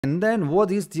And then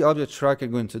what is the object tracker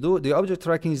going to do? The object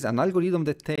tracking is an algorithm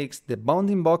that takes the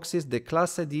bounding boxes, the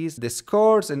class IDs, the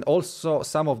scores, and also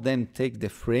some of them take the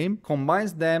frame,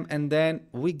 combines them, and then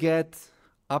we get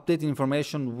updating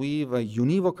information with a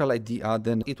univocal ID add,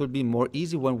 then it will be more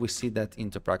easy when we see that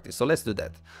into practice. So let's do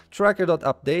that.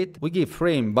 Tracker.update, we give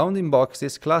frame, bounding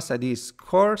boxes, class IDs,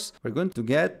 scores. We're going to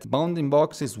get bounding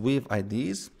boxes with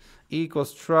IDs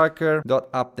equals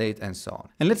tracker.update and so on.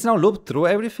 And let's now loop through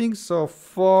everything. So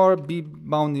for b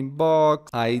bounding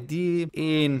box ID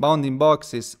in bounding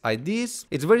boxes IDs,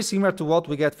 it's very similar to what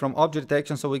we get from object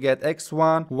detection. So we get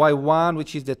x1, y1,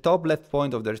 which is the top left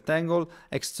point of the rectangle,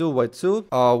 x2,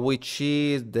 y2, which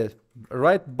is the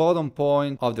right bottom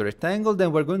point of the rectangle.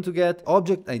 Then we're going to get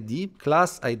object ID,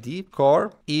 class ID,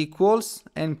 core equals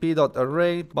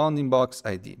np.array bounding box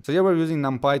ID. So here we're using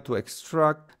NumPy to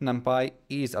extract. NumPy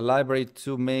is a library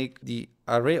to make the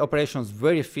array operations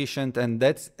very efficient, and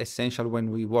that's essential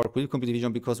when we work with computer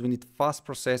vision because we need fast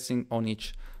processing on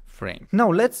each frame. Now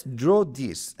let's draw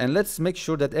this and let's make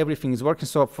sure that everything is working.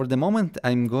 So for the moment,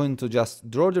 I'm going to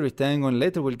just draw the rectangle, and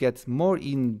later we'll get more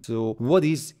into what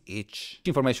is each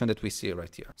information that we see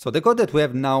right here. So the code that we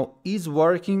have now is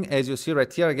working. As you see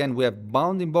right here, again, we have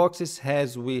bounding boxes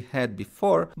as we had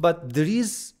before, but there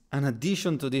is an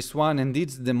addition to this one, and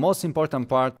it's the most important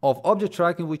part of object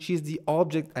tracking, which is the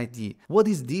object ID. What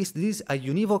is this? This is a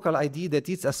univocal ID that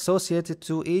is associated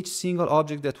to each single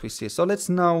object that we see. So let's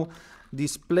now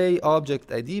display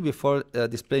object ID before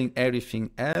displaying everything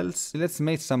else. Let's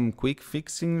make some quick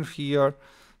fixing here.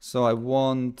 So I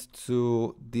want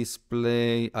to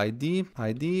display ID,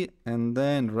 and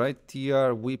then right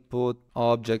here we put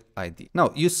object ID.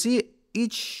 Now you see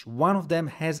each one of them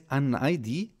has an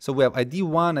ID. So we have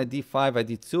ID1, ID5,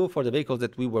 ID2 for the vehicles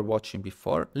that we were watching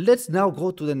before. Let's now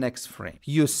go to the next frame.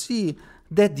 You see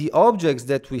that the objects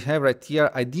that we have right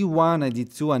here, ID1,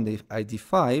 ID2, and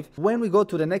ID5, when we go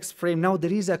to the next frame, now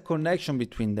there is a connection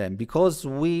between them because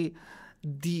the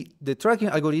tracking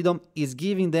algorithm is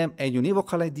giving them a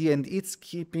univocal ID and it's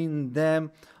keeping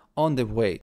them on the way.